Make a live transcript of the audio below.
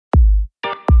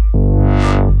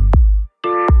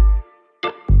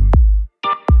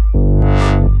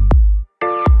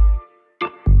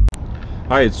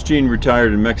Hi, it's Gene,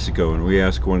 retired in Mexico, and we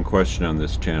ask one question on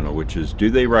this channel, which is, do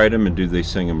they write them and do they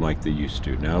sing them like they used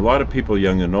to? Now, a lot of people,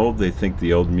 young and old, they think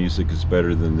the old music is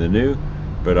better than the new,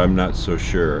 but I'm not so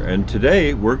sure. And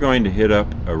today, we're going to hit up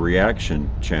a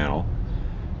reaction channel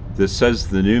that says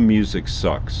the new music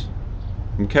sucks.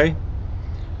 Okay?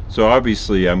 So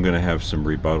obviously, I'm going to have some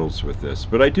rebuttals with this,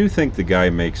 but I do think the guy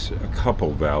makes a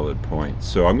couple valid points.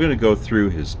 So I'm going to go through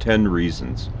his 10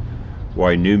 reasons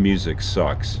why new music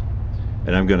sucks.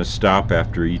 And I'm going to stop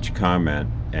after each comment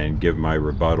and give my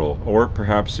rebuttal or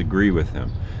perhaps agree with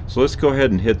him. So let's go ahead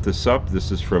and hit this up.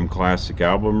 This is from Classic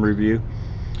Album Review,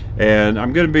 and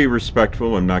I'm going to be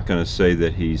respectful. I'm not going to say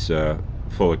that he's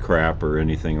full of crap or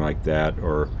anything like that,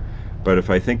 but if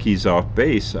I think he's off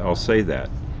base, I'll say that.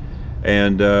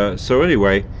 And so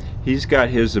anyway, he's got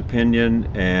his opinion,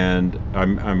 and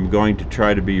I'm going to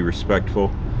try to be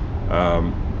respectful.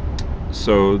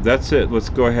 So that's it. Let's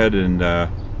go ahead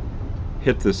and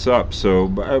hit this up. So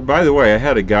by the way, I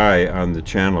had a guy on the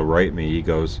channel write me.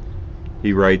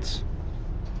 He writes,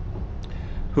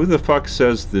 who the fuck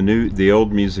says the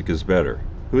old music is better?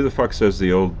 Who the fuck says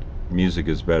the old music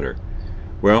is better?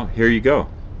 Well, here you go.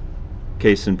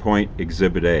 Case in point,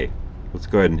 Exhibit A. Let's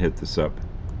go ahead and hit this up.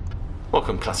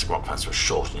 Welcome, classic rock fans, to a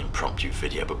short and impromptu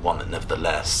video, but one that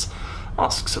nevertheless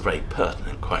asks a very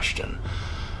pertinent question.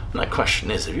 And that question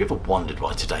is, have you ever wondered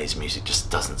why today's music just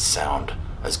doesn't sound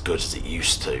as good as it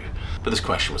used to? But this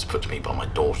question was put to me by my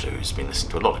daughter, who's been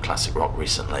listening to a lot of classic rock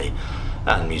recently,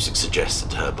 and music suggested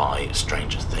to her by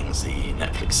Stranger Things, the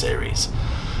Netflix series.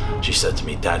 She said to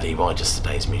me, "Daddy, why does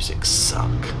today's music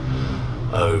suck?"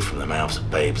 Oh, from the mouths of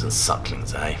babes and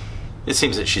sucklings, eh? It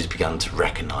seems that she's begun to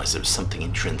recognise there is something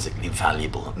intrinsically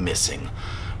valuable missing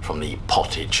from the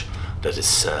pottage that is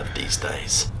served these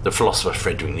days. The philosopher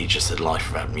Friedrich Nietzsche said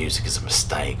life without music is a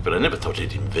mistake, but I never thought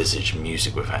he'd envisage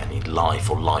music without any life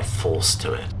or life force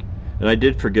to it. And I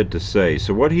did forget to say,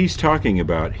 so what he's talking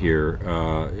about here,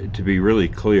 to be really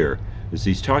clear, is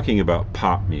he's talking about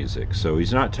pop music. So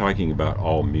he's not talking about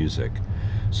all music.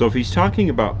 So if he's talking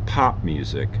about pop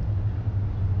music,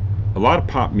 a lot of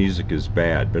pop music is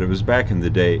bad, but it was back in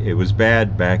the day. It was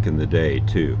bad back in the day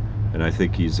too, and I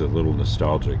think he's a little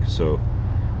nostalgic. So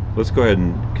let's go ahead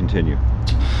and continue.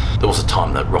 There was a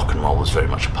time that rock and roll was very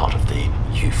much a part of the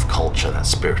youth culture, that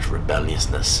spirit of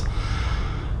rebelliousness.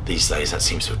 These days that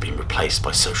seems to have been replaced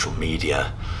by social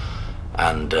media,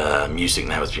 and music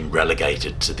now has been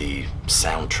relegated to the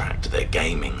soundtrack to their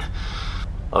gaming.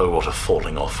 Oh, what a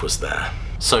falling off was there.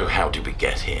 So how did we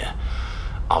get here?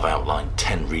 I've outlined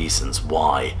 10 reasons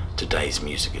why today's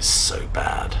music is so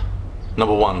bad.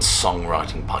 Number one,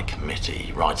 songwriting by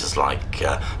committee. Writers like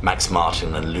Max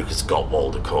Martin and Lucas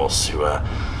Gottwald, of course, who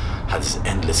had this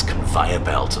endless conveyor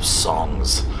belt of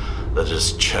songs that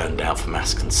is churned out for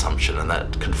mass consumption and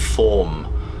that conform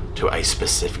to a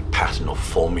specific pattern or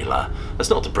formula. That's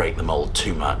not to break the mold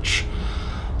too much,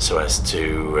 so as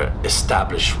to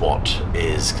establish what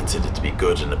is considered to be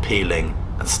good and appealing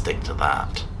and stick to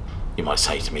that. You might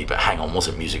say to me, but hang on,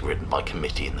 wasn't music written by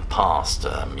committee in the past?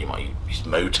 You might use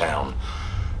Motown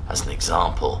as an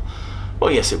example. Well,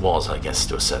 yes, it was, I guess,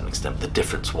 to a certain extent. The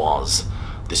difference was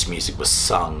this music was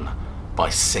sung by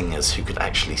singers who could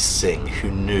actually sing,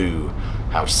 who knew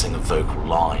how to sing a vocal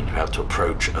line, how to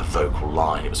approach a vocal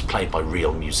line. It was played by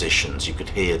real musicians. You could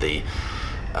hear the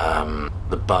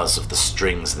buzz of the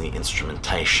strings and the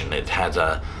instrumentation. It had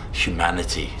a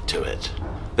humanity to it.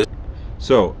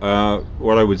 So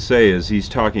what I would say is he's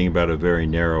talking about a very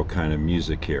narrow kind of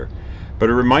music here.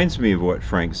 But it reminds me of what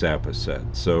Frank Zappa said.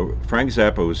 So Frank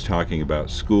Zappa was talking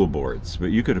about school boards, but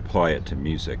you could apply it to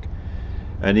music.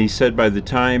 And he said by the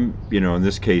time, in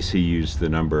this case he used the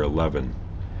number 11.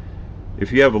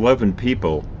 If you have 11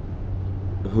 people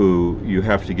who you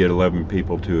have to get 11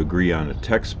 people to agree on a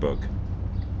textbook,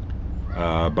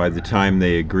 by the time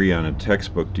they agree on a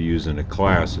textbook to use in a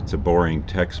class, it's a boring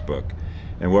textbook.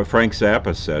 And what Frank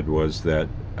Zappa said was that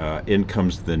in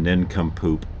comes the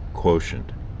nincompoop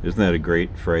quotient. Isn't that a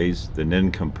great phrase? The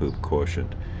nincompoop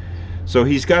quotient. So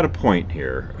he's got a point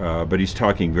here, but he's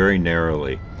talking very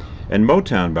narrowly. And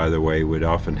Motown, by the way, would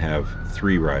often have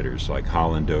 3 writers, like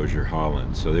Holland, Dozier,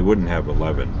 Holland, so they wouldn't have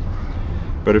 11.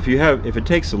 But if it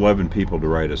takes 11 people to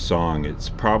write a song, it's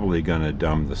probably going to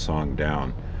dumb the song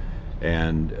down.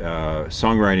 And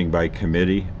songwriting by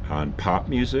committee on pop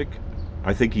music,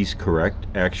 I think he's correct,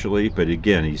 actually, but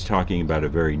again, he's talking about a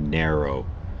very narrow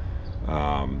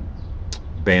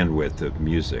bandwidth of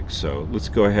music. So let's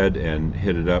go ahead and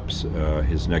hit it up,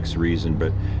 his next reason.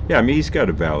 But yeah, I mean, he's got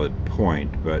a valid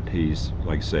point, but he's,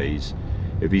 like I say,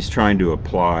 if he's trying to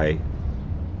apply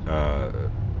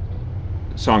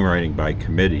songwriting by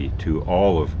committee to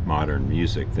all of modern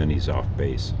music, then he's off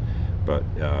base. But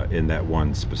in that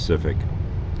one specific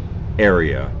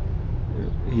area,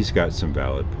 he's got some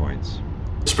valid points.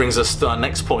 This brings us to our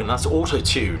next point, and that's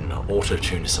auto-tune.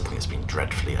 Auto-tune is something that's been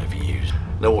dreadfully overused.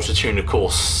 Now, auto-tune, of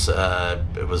course,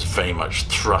 it was very much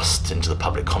thrust into the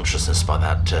public consciousness by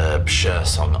that Cher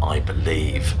song, I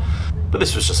Believe. But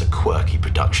this was just a quirky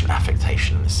production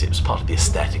affectation. It was part of the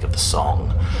aesthetic of the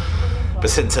song. But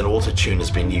since then, auto-tune has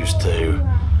been used to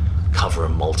cover a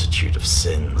multitude of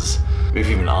sins. We've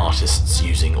even artists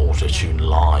using auto-tune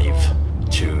live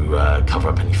to cover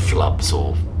up any flubs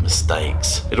or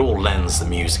mistakes. It all lends the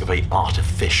music a very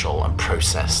artificial and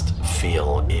processed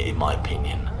feel, in my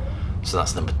opinion. So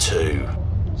that's number 2.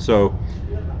 So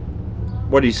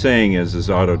what he's saying is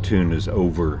auto-tune is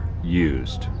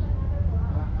overused.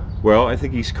 Well, I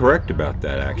think he's correct about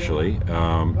that, actually.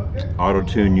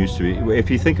 Auto-tune used to be, if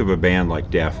you think of a band like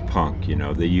Daft Punk, you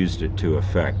know, they used it to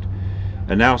effect.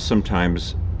 And now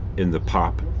sometimes in the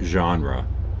pop genre,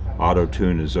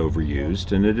 auto-tune is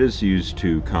overused, and it is used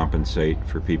to compensate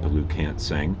for people who can't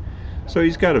sing. So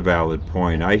he's got a valid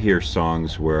point. I hear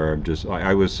songs where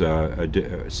I was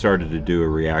started to do a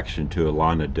reaction to a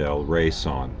Lana Del Rey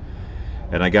song,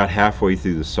 and I got halfway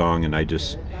through the song and I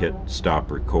just hit stop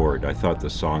record. I thought the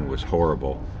song was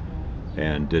horrible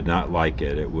and did not like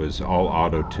it. It was all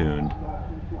auto-tuned,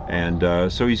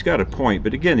 and so he's got a point.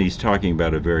 But again, he's talking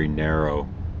about a very narrow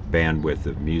bandwidth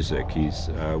of music.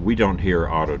 We don't hear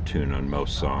auto-tune on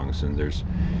most songs, and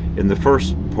in the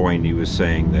first point he was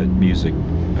saying that music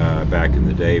back in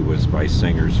the day was by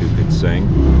singers who could sing.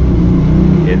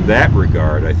 In that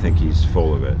regard, I think he's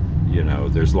full of it. You know,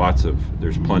 there's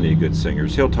plenty of good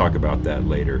singers. He'll talk about that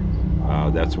later.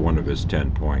 That's one of his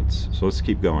 10 points. So let's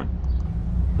keep going.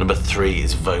 Number 3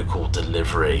 is vocal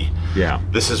delivery. Yeah.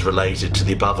 This is related to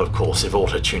the above, of course. If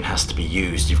auto-tune has to be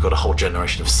used, you've got a whole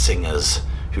generation of singers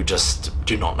who just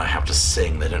do not know how to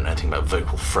sing. They don't know anything about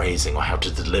vocal phrasing or how to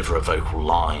deliver a vocal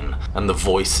line. And the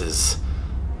voices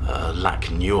lack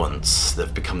nuance.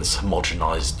 They've become this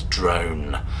homogenized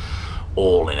drone,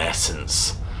 all in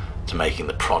essence to making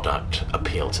the product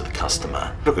appeal to the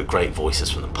customer. Look at great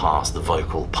voices from the past, the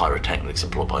vocal pyrotechnics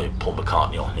employed by Paul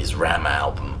McCartney on his Ram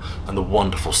album, and the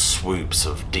wonderful swoops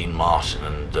of Dean Martin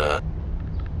and...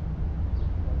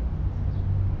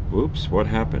 Whoops, what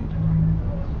happened?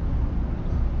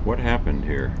 What happened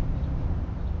here?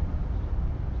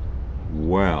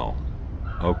 Well,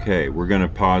 okay, we're going to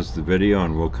pause the video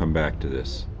and we'll come back to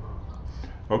this.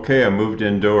 Okay, I moved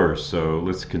indoors, so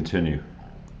let's continue.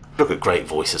 Look at great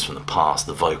voices from the past,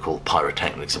 the vocal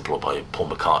pyrotechnics employed by Paul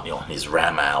McCartney on his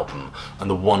Ram album, and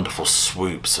the wonderful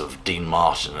swoops of Dean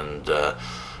Martin and the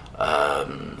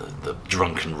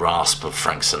drunken rasp of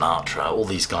Frank Sinatra. All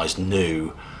these guys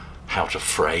knew how to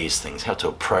phrase things, how to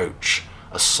approach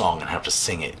a song and how to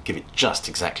sing it, give it just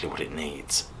exactly what it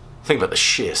needs. Think about the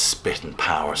sheer spit and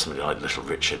power of somebody like Little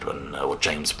Richard or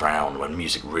James Brown, when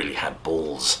music really had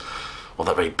balls, or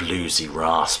that very bluesy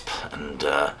rasp and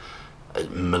a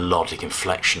melodic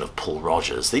inflection of Paul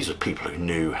Rogers. These were people who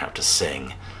knew how to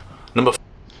sing.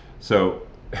 So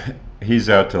he's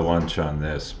out to lunch on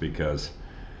this because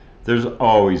there's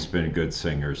always been good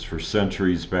singers for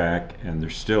centuries back, and there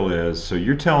still is. So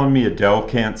you're telling me Adele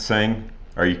can't sing?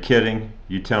 Are you kidding?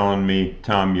 You telling me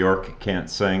Tom York can't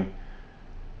sing?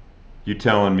 You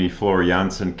telling me Floor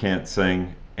Jansen can't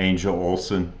sing? Angel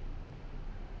Olsen?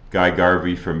 Guy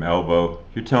Garvey from Elbow?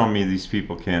 You're telling me these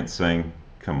people can't sing?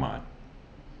 Come on.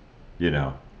 You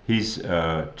know, he's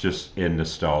just in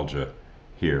nostalgia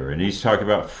here, and he's talking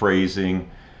about phrasing.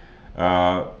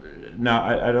 No,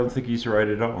 I don't think he's right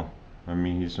at all. I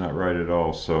mean, he's not right at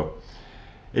all. So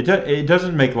it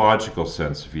doesn't make logical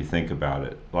sense if you think about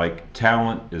it. Like,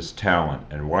 talent is talent,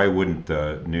 and why wouldn't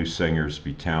the new singers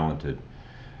be talented?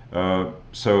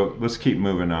 So let's keep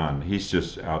moving on. He's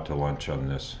just out to lunch on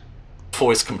this.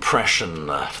 Voice compression,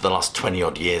 for the last 20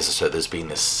 odd years or so, there's been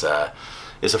this,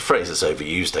 it's a phrase that's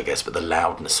overused, I guess, but the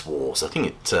loudness wars. I think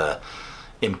it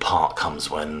in part comes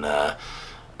when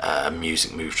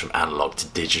music moved from analog to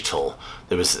digital.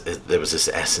 There was this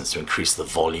essence to increase the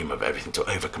volume of everything, to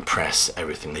overcompress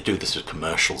everything. They do this with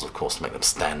commercials, of course, to make them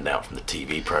stand out from the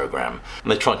TV program.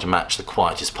 And they try to match the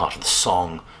quietest part of the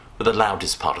song with the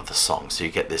loudest part of the song. So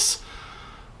you get this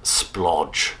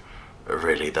splodge,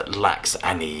 really, that lacks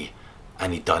any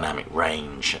dynamic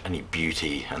range, any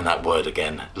beauty, and that word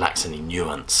again, lacks any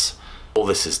nuance. All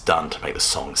this is done to make the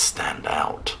song stand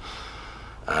out.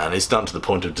 And it's done to the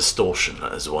point of distortion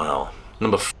as well.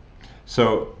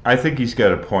 So I think he's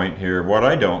got a point here. What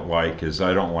I don't like is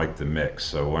I don't like the mix.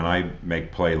 So when I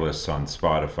make playlists on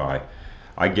Spotify,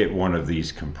 I get one of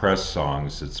these compressed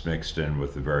songs that's mixed in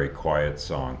with a very quiet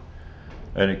song,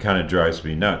 and it kind of drives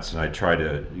me nuts. And I try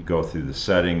to go through the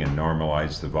setting and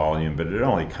normalize the volume, but it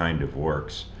only kind of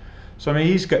works. So I mean,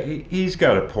 he's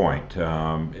got a point. You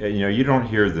know, you don't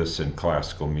hear this in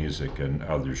classical music and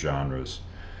other genres.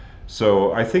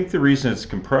 So I think the reason it's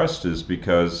compressed is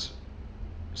because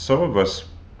some of us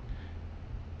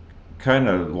kind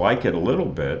of like it a little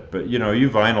bit, but you know, you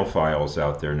vinylophiles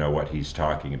out there know what he's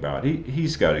talking about.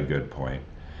 He's got a good point,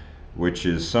 which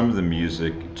is some of the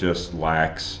music just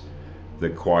lacks the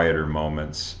quieter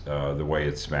moments the way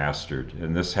it's mastered.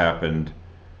 And this happened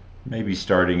maybe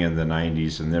starting in the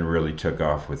 90s and then really took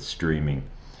off with streaming.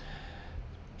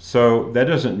 So that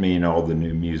doesn't mean all the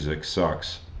new music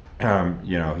sucks.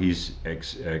 You know, he's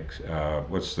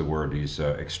what's the word? He's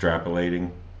extrapolating.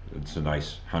 It's a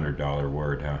nice $100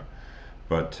 word, huh?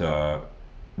 But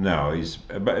no,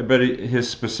 but his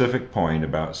specific point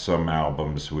about some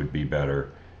albums would be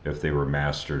better if they were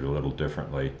mastered a little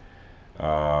differently.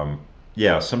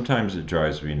 Yeah, sometimes it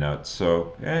drives me nuts.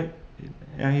 So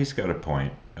yeah, he's got a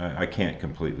point. I can't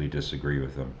completely disagree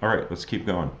with him. All right, let's keep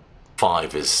going.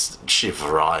 5 is sheer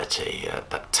variety,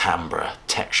 that timbre,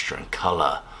 texture and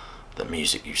colour that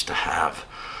music used to have.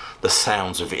 The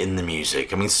sounds within the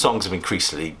music. I mean, songs have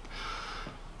increasingly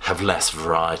have less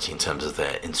variety in terms of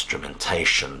their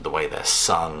instrumentation, the way they're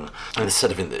sung. And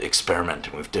instead of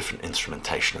experimenting with different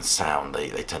instrumentation and sound, they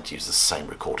tend to use the same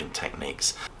recording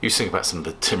techniques. You think about some of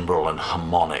the timbral and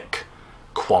harmonic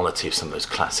quality of some of those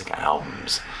classic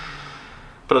albums.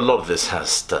 But a lot of this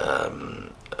has to,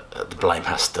 the blame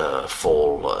has to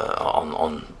fall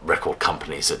on record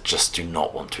companies that just do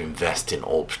not want to invest in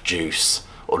or produce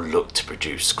or look to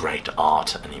produce great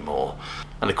art anymore.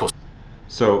 And of course,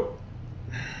 so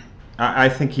I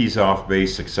think he's off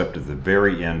base except at the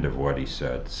very end of what he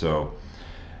said. So,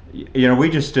 you know, we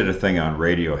just did a thing on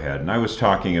Radiohead, and I was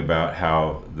talking about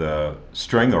how the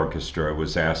string orchestra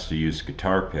was asked to use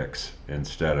guitar picks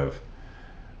instead of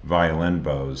violin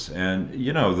bows. And,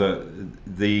 you know,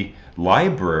 the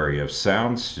library of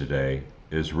sounds today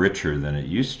is richer than it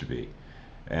used to be.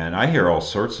 And I hear all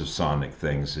sorts of sonic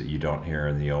things that you don't hear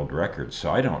in the old records, so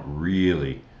I don't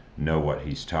really know what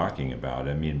he's talking about.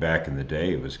 I mean, back in the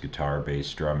day it was guitar,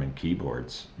 bass, drum, and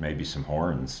keyboards, maybe some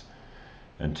horns.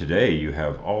 And today you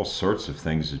have all sorts of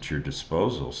things at your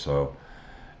disposal. So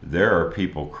there are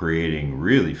people creating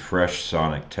really fresh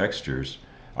sonic textures.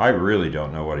 I really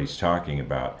don't know what he's talking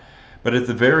about. But at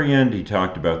the very end he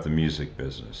talked about the music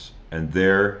business, and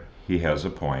there he has a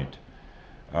point.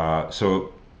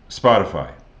 So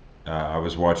Spotify. I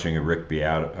was watching a Rick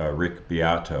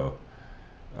Beato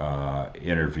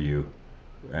interview,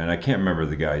 and I can't remember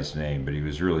the guy's name, but he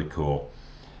was really cool.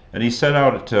 And he set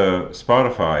out to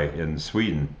Spotify in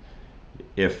Sweden,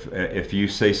 if you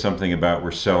say something about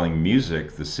we're selling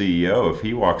music, the CEO, if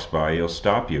he walks by, he'll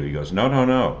stop you. He goes,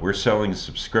 no, we're selling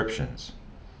subscriptions.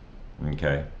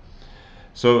 Okay.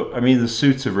 So, I mean, the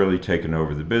suits have really taken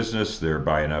over the business. They're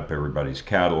buying up everybody's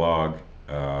catalog.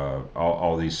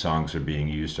 All these songs are being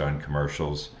used on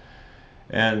commercials.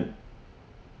 And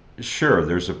sure,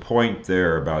 there's a point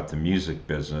there about the music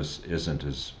business isn't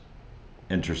as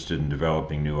interested in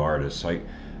developing new artists. I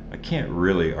can't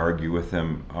really argue with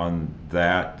him on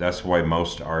that. That's why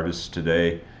most artists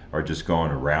today are just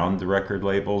going around the record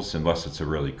labels, unless it's a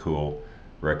really cool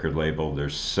record label.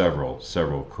 There's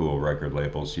several cool record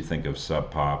labels. You think of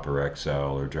Sub Pop or XL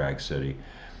or Drag City.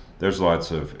 There's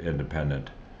lots of independent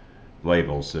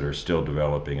labels that are still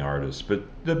developing artists, but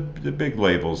the big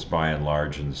labels by and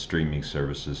large and the streaming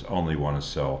services only want to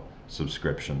sell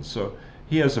subscriptions. So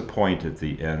he has a point at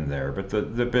the end there, but the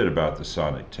bit about the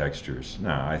sonic textures,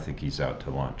 I think he's out to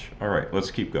lunch. All right,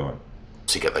 let's keep going.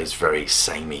 So you get those very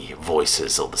samey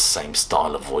voices, or the same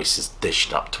style of voices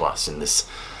dished up to us in this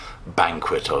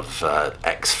banquet of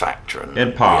X Factor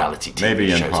and pop, reality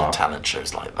TV shows and talent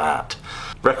shows like that.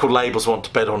 Record labels want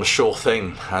to bet on a sure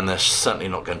thing, and they're certainly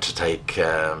not going to take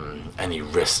any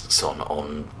risks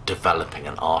on developing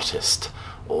an artist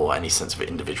or any sense of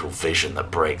individual vision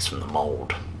that breaks from the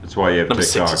mould. That's why you have Number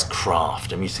TikTok. 6 is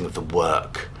craft. I'm using of the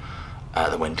work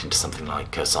that went into something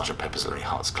like Sgt. Pepper's Lonely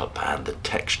Hearts Club Band, the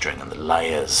texturing and the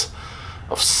layers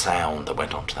of sound that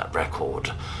went onto that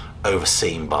record,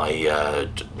 overseen by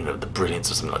the brilliance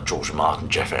of something like George Martin,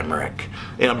 Jeff Emerick,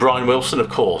 Brian Wilson, of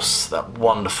course, that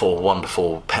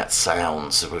wonderful Pet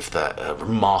Sounds with that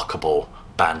remarkable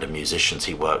band of musicians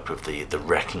he worked with, the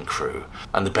Wrecking Crew.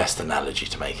 And the best analogy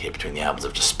to make here between the albums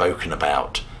I've just spoken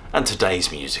about and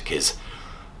today's music is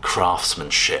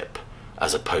craftsmanship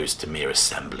as opposed to mere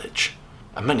assemblage.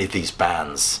 And many of these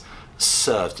bands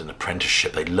served an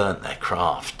apprenticeship. They learnt their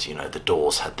craft. You know, the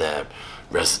Doors had their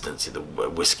residency, the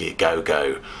Whiskey a Go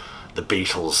Go. The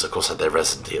Beatles, of course, had their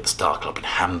residency at the Star Club in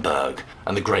Hamburg,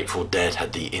 and the Grateful Dead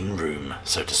had the in-room,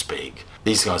 so to speak.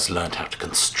 These guys learned how to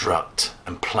construct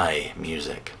and play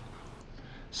music.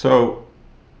 So,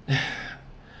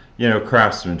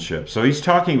 craftsmanship. So he's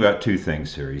talking about two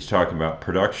things here. He's talking about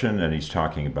production and he's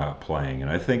talking about playing.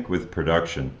 And I think with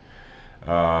production,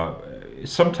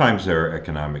 sometimes there are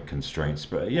economic constraints,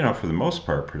 but for the most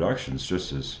part, production is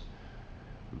just as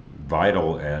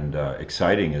vital and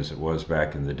exciting as it was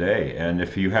back in the day. And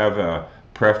if you have a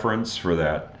preference for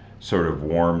that sort of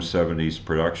warm 70s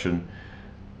production,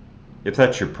 if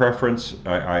that's your preference,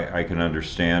 I can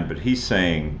understand. But he's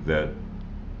saying that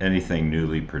anything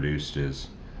newly produced is,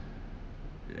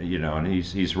 and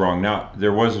he's wrong. Now,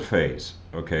 there was a phase,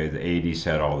 okay? The 80s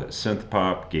had all that synth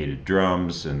pop, gated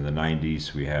drums. In the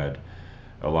 90s, we had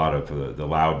a lot of the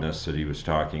loudness that he was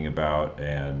talking about,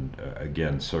 and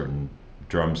again, certain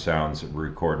drum sounds that were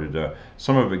recorded.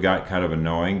 Some of it got kind of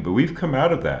annoying, but we've come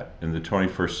out of that in the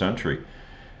 21st century.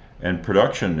 And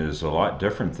production is a lot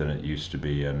different than it used to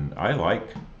be, and I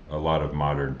like a lot of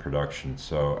modern production,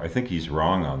 so I think he's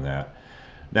wrong on that.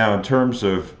 Now, in terms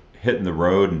of hitting the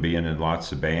road and being in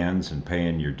lots of bands and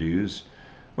paying your dues,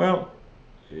 well,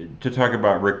 to talk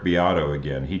about Rick Beato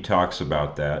again, he talks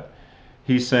about that.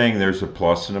 He's saying there's a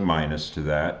plus and a minus to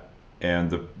that, and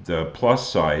the plus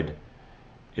side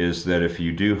is that if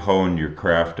you do hone your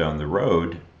craft on the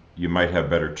road, you might have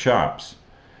better chops.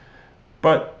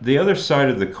 But the other side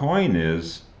of the coin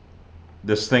is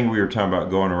this thing we were talking about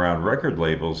going around record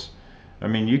labels. I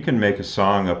mean, you can make a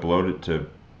song, upload it to,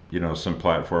 some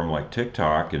platform like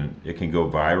TikTok, and it can go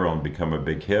viral and become a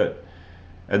big hit.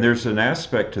 And there's an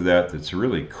aspect to that that's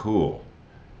really cool,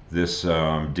 this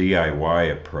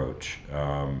DIY approach.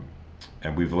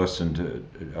 And we've listened to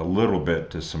a little bit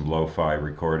to some lo-fi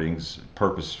recordings,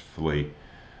 purposefully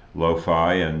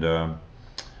lo-fi, and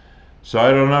so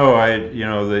I don't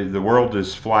know. The world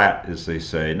is flat, as they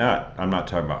say. I'm not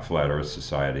talking about Flat Earth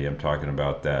Society. I'm talking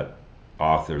about that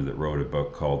author that wrote a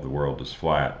book called The World is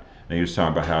Flat. And he was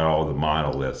talking about how all the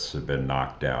monoliths have been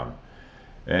knocked down.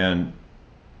 And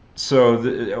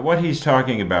so what he's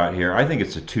talking about here, I think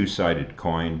it's a two-sided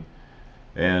coin.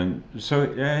 And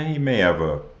so he may have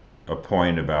a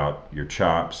point about your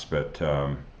chops, but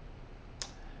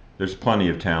there's plenty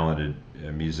of talented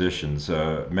musicians.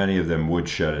 Many of them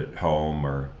woodshed at home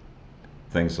or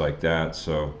things like that.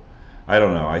 So I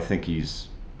don't know. I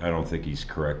don't think he's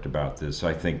correct about this.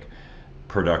 I think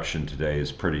production today is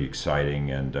pretty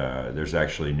exciting, and there's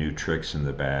actually new tricks in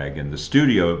the bag. And the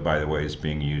studio, by the way, is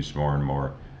being used more and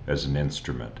more as an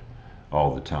instrument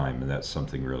all the time, and that's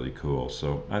something really cool.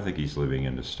 So I think he's living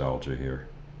in nostalgia here.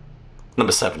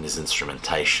 Number 7 is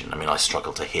instrumentation. I mean, I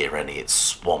struggle to hear any. It's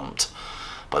swamped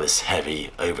by this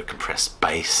heavy, overcompressed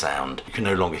bass sound. You can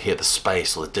no longer hear the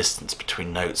space or the distance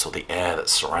between notes or the air that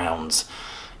surrounds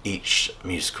each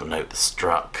musical note that's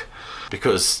struck,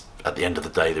 because at the end of the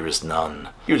day there is none.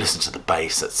 You listen to the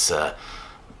bass that's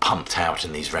pumped out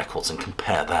in these records and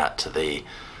compare that to the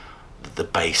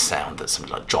bass sound that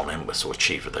somebody like John Entwistle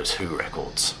achieved with those Who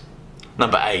records.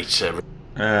 Number 8.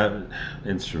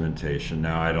 Instrumentation.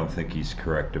 No, I don't think he's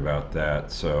correct about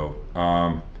that. So,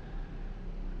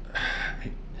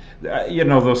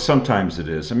 though sometimes it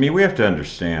is. I mean, we have to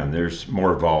understand there's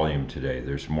more volume today.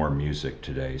 There's more music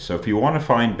today. So if you want to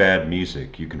find bad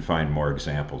music, you can find more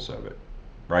examples of it,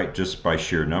 right? Just by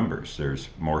sheer numbers. There's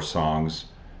more songs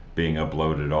being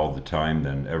uploaded all the time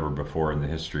than ever before in the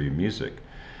history of music.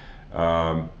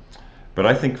 But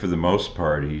I think for the most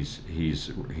part,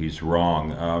 he's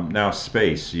wrong. Now,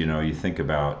 space, you think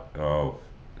about,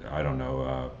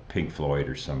 Pink Floyd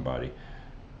or somebody,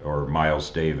 or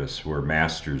Miles Davis, were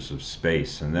masters of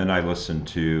space. And then I listened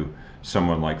to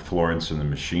someone like Florence and the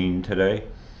Machine today.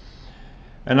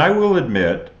 And I will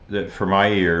admit that for my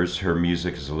ears, her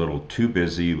music is a little too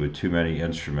busy with too many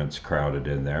instruments crowded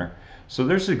in there. So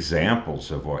there's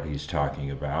examples of what he's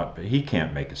talking about, but he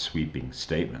can't make a sweeping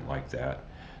statement like that.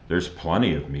 There's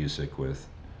plenty of music with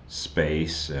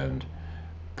space and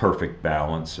perfect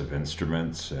balance of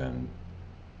instruments and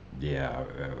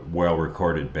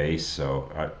well-recorded bass.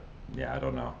 So I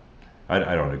don't know. I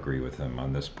don't agree with him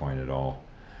on this point at all.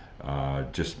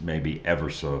 Just maybe ever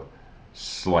so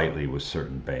slightly with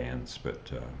certain bands, but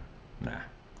nah.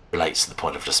 Relates to the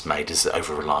point I've just made, is the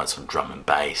over-reliance on drum and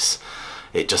bass.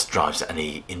 It just drives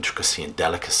any intricacy and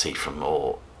delicacy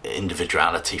or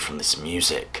individuality from this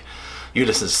music. You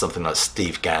listen to something like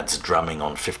Steve Gadd's drumming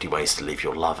on 50 Ways to Leave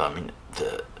Your Lover. I mean,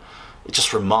 it's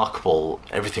just remarkable.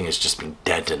 Everything has just been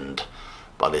deadened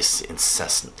by this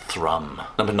incessant thrum.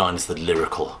 Number 9 is the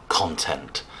lyrical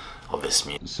content of this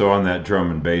music. So on that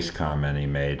drum and bass comment he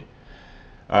made,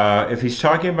 if he's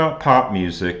talking about pop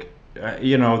music,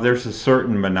 you know, there's a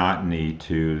certain monotony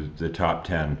to the top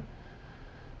 10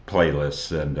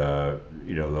 playlists and,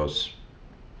 you know, those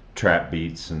trap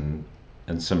beats and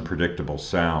some predictable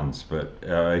sounds. But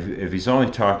if he's only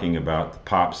talking about the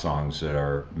pop songs that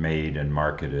are made and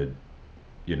marketed,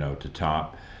 you know, to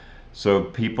top, so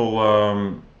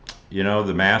people, you know,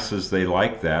 the masses, they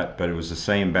like that, but it was the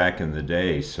same back in the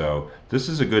day. So this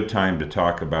is a good time to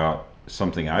talk about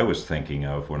something I was thinking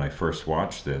of when I first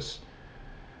watched this.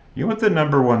 You know what the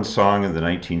 #1 song of the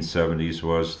 1970s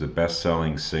was, the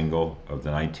best-selling single of the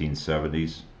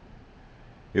 1970s?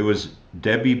 It was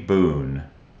Debbie Boone,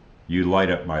 You Light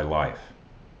Up My Life.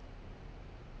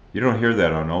 You don't hear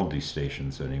that on oldie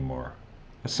stations anymore.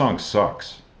 That song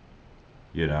sucks,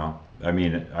 you know? I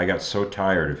mean, I got so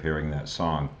tired of hearing that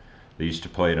song. They used to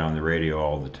play it on the radio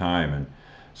all the time, and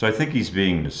so I think he's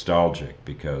being nostalgic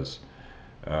because,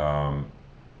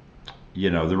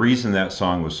 you know, the reason that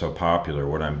song was so popular,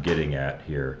 what I'm getting at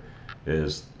here,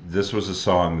 is this was a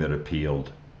song that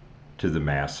appealed to the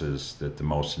masses, that the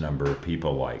most number of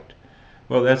people liked.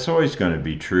 Well, that's always going to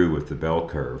be true with the bell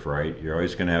curve, right? You're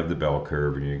always going to have the bell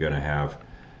curve, and you're going to have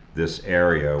this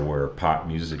area where pop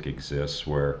music exists,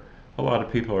 where a lot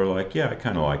of people are like, yeah, I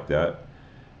kind of like that.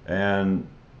 And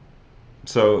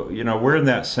so, you know, we're in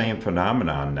that same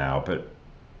phenomenon now, but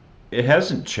it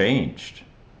hasn't changed.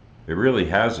 It really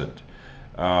hasn't.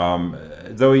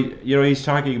 Though, you know, he's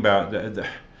talking about,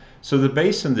 so the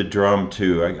bass and the drum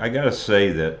too, I gotta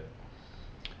say that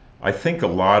I think a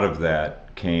lot of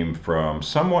that came from,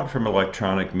 somewhat from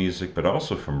electronic music, but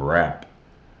also from rap.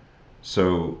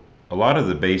 So a lot of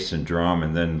the bass and drum,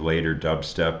 and then later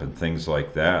dubstep and things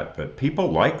like that, but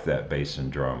people like that bass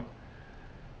and drum.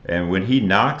 And when he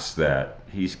knocks that,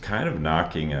 he's kind of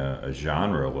knocking a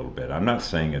genre a little bit. I'm not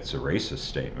saying it's a racist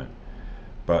statement,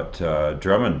 but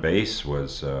drum and bass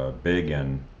was big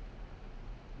in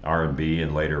R&B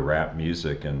and later rap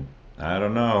music, and I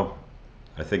don't know.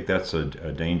 I think that's a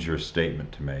dangerous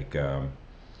statement to make.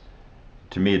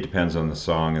 To me, it depends on the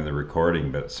song and the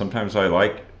recording, but sometimes I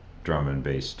like drum and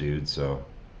bass, dude. So,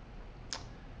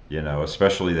 you know,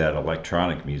 especially that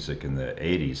electronic music in the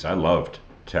 80s. I loved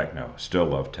techno, still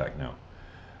love techno.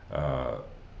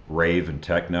 Rave and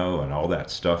techno and all that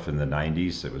stuff in the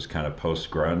 90s that was kind of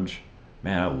post-grunge.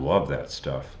 Man, I love that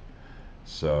stuff.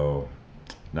 So,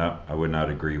 no, I would not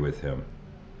agree with him.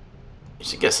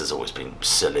 I guess there's always been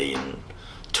silly and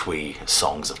twee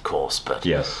songs, of course, but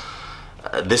yes,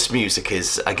 this music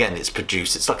is, again, it's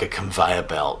produced, it's like a conveyor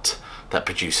belt that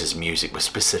produces music with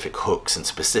specific hooks and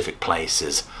specific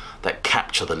places that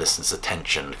capture the listener's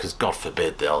attention, because God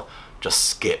forbid they'll just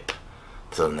skip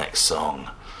to the next song.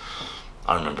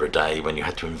 I remember a day when you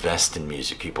had to invest in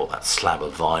music. You bought that slab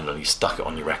of vinyl, you stuck it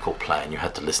on your record player, and you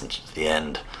had to listen to the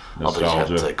end. Nostalgia. Otherwise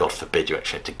you had to, God forbid, you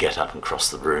actually had to get up and cross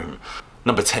the room.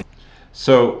 Number 10.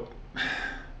 So,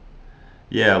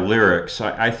 yeah, lyrics.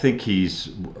 I think he's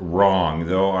wrong,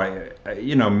 though.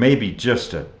 You know, maybe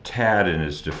just a tad in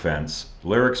his defense.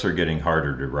 Lyrics are getting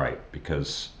harder to write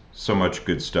because so much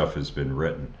good stuff has been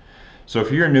written. So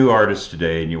if you're a new artist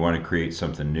today and you want to create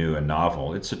something new, a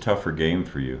novel, it's a tougher game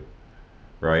for you,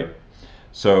 right?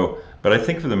 So, but I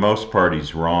think for the most part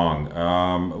he's wrong.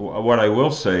 What I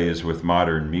will say is with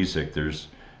modern music,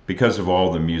 because of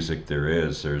all the music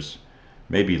there's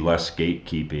maybe less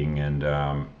gatekeeping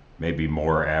and maybe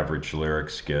more average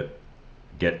lyrics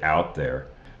get out there.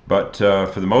 But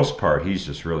for the most part, he's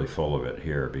just really full of it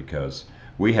here, because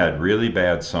we had really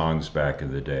bad songs back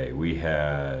in the day. We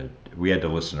had to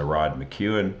listen to Rod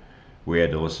McEwen. We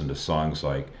had to listen to songs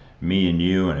like Me and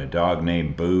You and A Dog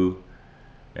Named Boo,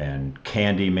 and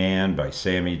Candyman by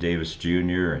Sammy Davis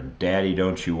Jr., and Daddy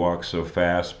Don't You Walk So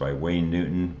Fast by Wayne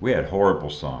Newton. We had horrible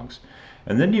songs.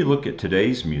 And then you look at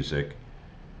today's music.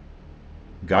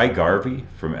 Guy Garvey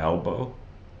from Elbow,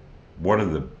 one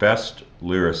of the best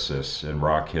lyricists in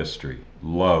rock history.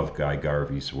 Love Guy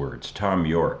Garvey's words. Tom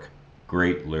York,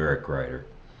 great lyric writer.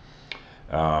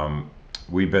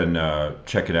 We've been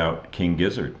checking out King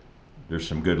Gizzard. There's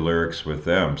some good lyrics with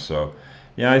them. So,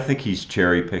 yeah, I think he's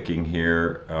cherry picking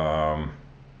here.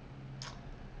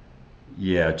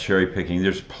 Yeah, cherry picking.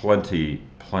 There's plenty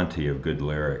of good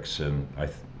lyrics, and I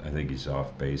think he's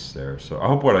off base there. So I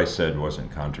hope what I said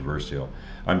wasn't controversial.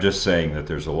 I'm just saying that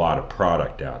there's a lot of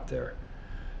product out there.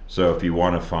 So if you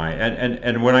want to find,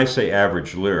 and when I say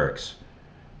average lyrics,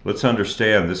 let's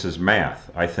understand this is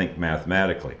math. I think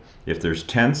mathematically. If there's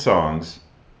 10 songs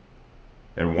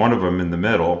and one of them in the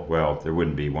middle, well, there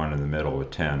wouldn't be one in the middle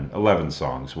with 10, 11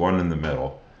 songs, one in the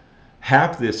middle,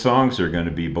 half the songs are going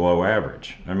to be below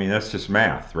average. I mean, that's just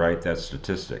math, right? That's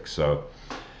statistics. So,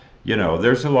 you know,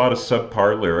 there's a lot of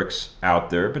subpar lyrics out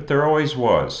there, but there always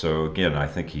was. So again, I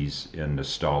think he's in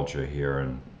nostalgia here,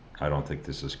 and I don't think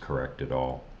this is correct at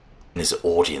all. His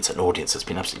audience, an audience that's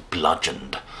been absolutely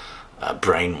bludgeoned,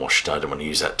 brainwashed, I don't want to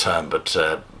use that term, but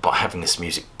by having this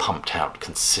music pumped out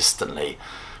consistently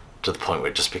to the point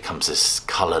where it just becomes this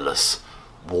colourless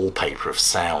wallpaper of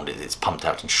sound. It's pumped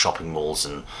out in shopping malls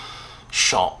and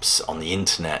shops, on the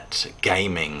internet,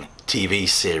 gaming, TV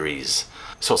series.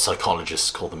 It's what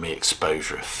psychologists call the mere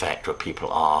exposure effect, where people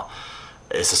are,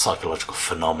 it's a psychological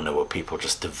phenomenon where people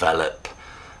just develop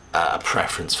a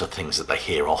preference for things that they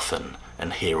hear often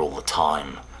and hear all the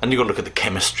time. And you've got to look at the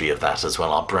chemistry of that as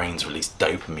well. Our brains release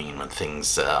dopamine when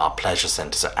things, our pleasure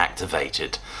centres are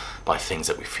activated by things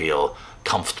that we feel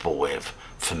comfortable with,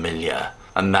 familiar.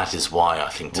 And that is why I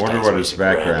think today's wonder what his music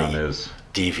background really is.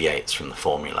 deviates from the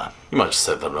formula. You might just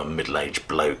say that I'm a middle-aged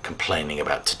bloke complaining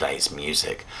about today's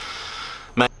music.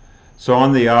 So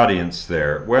on the audience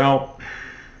there, well,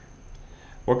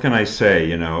 what can I say?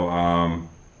 You know,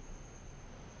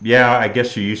 yeah, I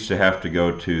guess you used to have to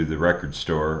go to the record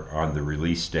store on the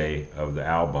release day of the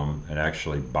album and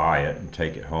actually buy it and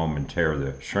take it home and tear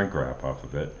the shrink wrap off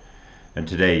of it. And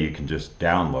today you can just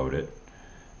download it.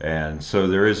 And so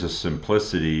there is a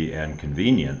simplicity and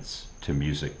convenience to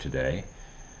music today.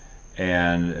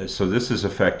 And so this has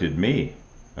affected me.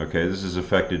 Okay, this has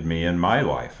affected me in my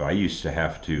life. I used to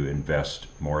have to invest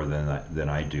more than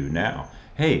I do now.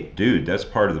 Hey, dude, that's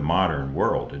part of the modern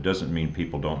world. It doesn't mean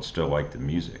people don't still like the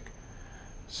music.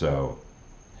 So,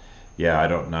 yeah, I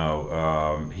don't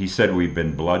know. He said we've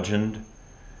been bludgeoned.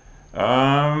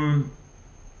 Yeah,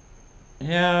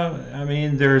 I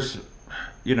mean, there's,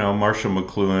 you know, Marshall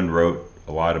McLuhan wrote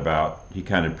a lot about, he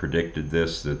kind of predicted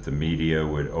this, that the media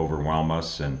would overwhelm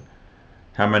us. And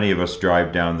how many of us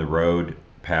drive down the road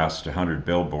past 100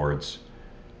 billboards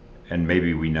and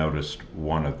maybe we noticed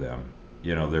one of them?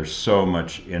 You know, there's so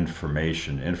much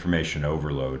information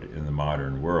overload in the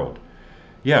modern world.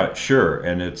 Yeah, sure,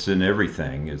 and it's in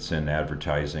everything. It's in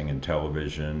advertising and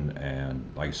television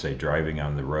and, like I say, driving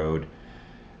on the road.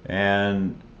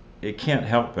 And it can't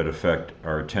help but affect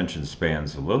our attention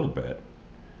spans a little bit.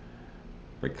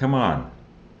 But come on,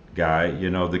 guy, you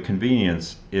know, the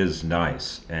convenience is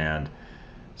nice. And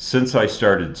since I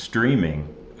started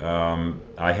streaming,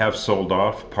 I have sold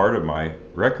off part of my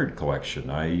record collection.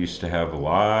 I used to have a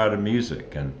lot of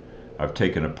music, and I've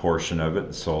taken a portion of it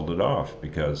and sold it off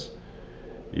because,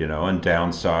 you know, and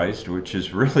downsized, which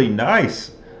is really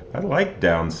nice. I like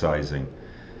downsizing.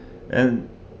 And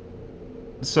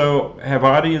so have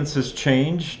audiences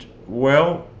changed?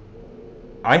 Well,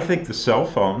 I think the cell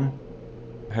phone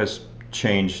has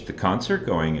changed the concert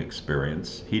going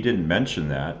experience. He didn't mention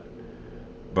that,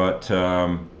 but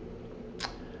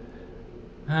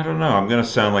I don't know. I'm going to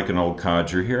sound like an old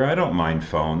codger here. I don't mind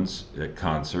phones at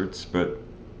concerts, but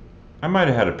I might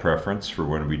have had a preference for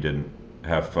when we didn't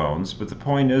have phones. But the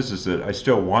point is that I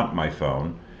still want my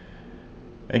phone.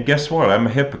 And guess what? I'm a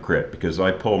hypocrite because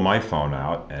I pull my phone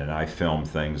out and I film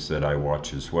things that I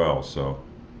watch as well. So,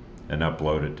 and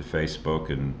upload it to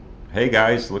Facebook and, hey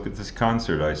guys, look at this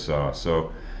concert I saw.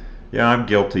 So, yeah, I'm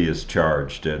guilty as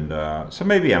charged. And so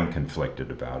maybe I'm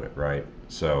conflicted about it, right?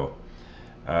 So,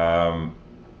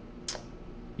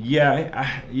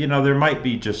 yeah, you know, there might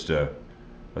be just a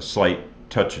slight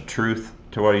touch of truth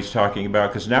to what he's talking about,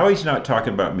 because now he's not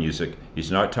talking about music. He's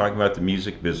not talking about the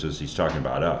music business. He's talking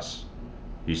about us.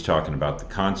 He's talking about the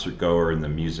concert goer and the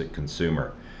music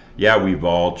consumer. Yeah, we've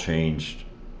all changed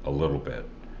a little bit.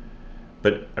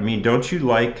 But, I mean, don't you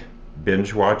like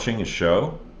binge watching a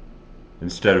show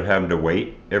instead of having to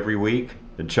wait every week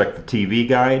and check the TV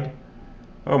guide?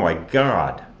 Oh my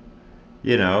God.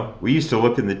 You know, we used to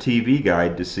look in the TV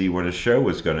guide to see when a show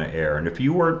was going to air. And if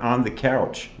you weren't on the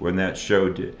couch when that show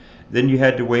did, then you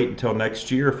had to wait until next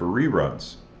year for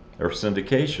reruns or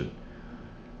syndication.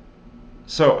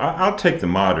 So I'll take the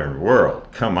modern world.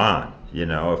 Come on. You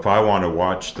know, if I want to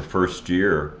watch the first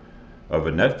year of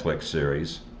a Netflix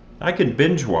series, I can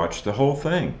binge watch the whole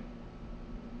thing.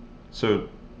 So,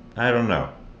 I don't know.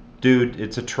 Dude,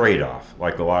 it's a trade-off,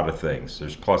 like a lot of things.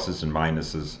 There's pluses and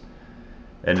minuses.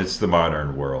 And it's the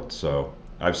modern world. So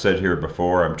I've said here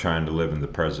before, I'm trying to live in the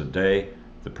present day,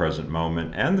 the present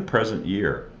moment, and the present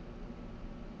year.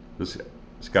 This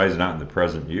guy's not in the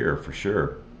present year for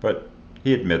sure, but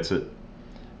he admits it.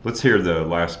 Let's hear the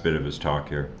last bit of his talk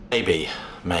here. Maybe.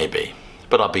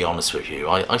 But I'll be honest with you,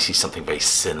 I see something very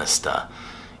sinister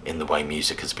in the way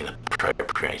music has been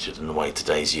appropriated and the way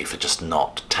today's youth are just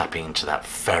not tapping into that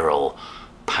feral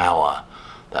power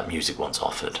that music once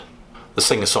offered. The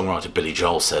singer-songwriter Billy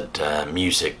Joel said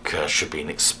music should be an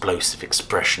explosive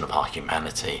expression of our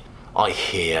humanity. I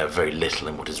hear very little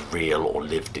in what is real or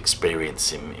lived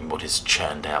experience in what is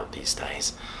churned out these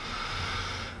days.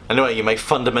 Anyway, you may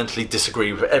fundamentally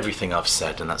disagree with everything I've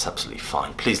said, and that's absolutely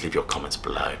fine. Please leave your comments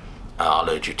below. I'll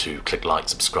urge you to click like,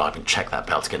 subscribe, and check that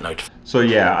bell to get notified. So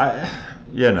yeah,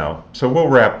 so we'll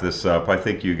wrap this up. I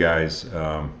think you guys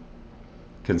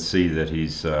can see that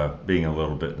he's being a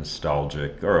little bit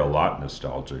nostalgic, or a lot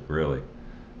nostalgic, really.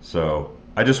 So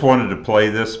I just wanted to play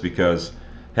this because,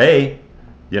 hey,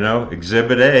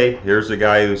 Exhibit A, here's a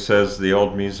guy who says the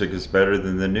old music is better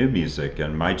than the new music,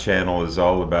 and my channel is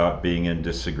all about being in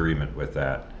disagreement with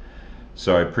that.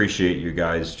 So I appreciate you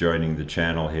guys joining the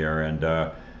channel here, and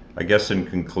I guess in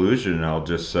conclusion, I'll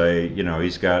just say,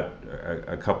 he's got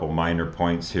a couple minor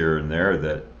points here and there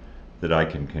that I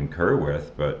can concur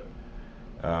with, but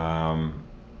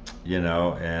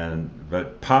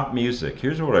but pop music,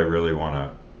 here's what I really want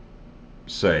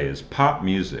to say is pop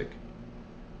music,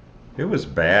 it was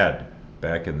bad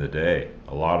back in the day,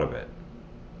 a lot of it,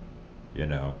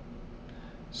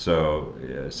 so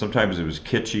sometimes it was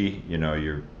kitschy,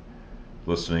 you're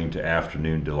listening to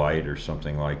Afternoon Delight or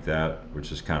something like that,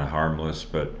 which is kind of harmless,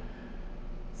 but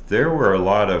there were a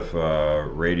lot of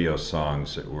radio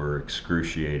songs that were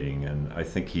excruciating, and I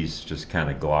think he's just kind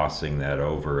of glossing that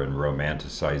over and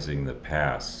romanticizing the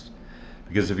past.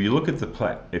 Because if you look at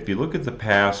the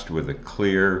past with a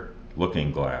clear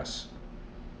looking glass,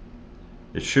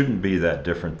 it shouldn't be that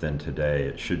different than today.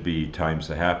 It should be times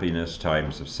of happiness,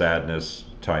 times of sadness,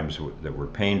 times that were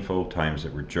painful, times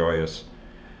that were joyous.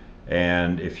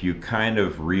 And if you kind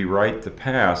of rewrite the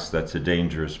past, that's a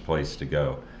dangerous place to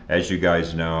go. As you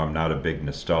guys know, I'm not a big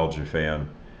nostalgia fan,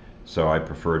 so I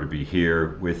prefer to be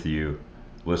here with you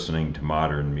listening to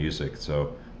modern music.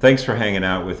 So thanks for hanging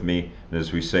out with me, and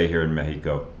as we say here in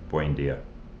Mexico, buen dia.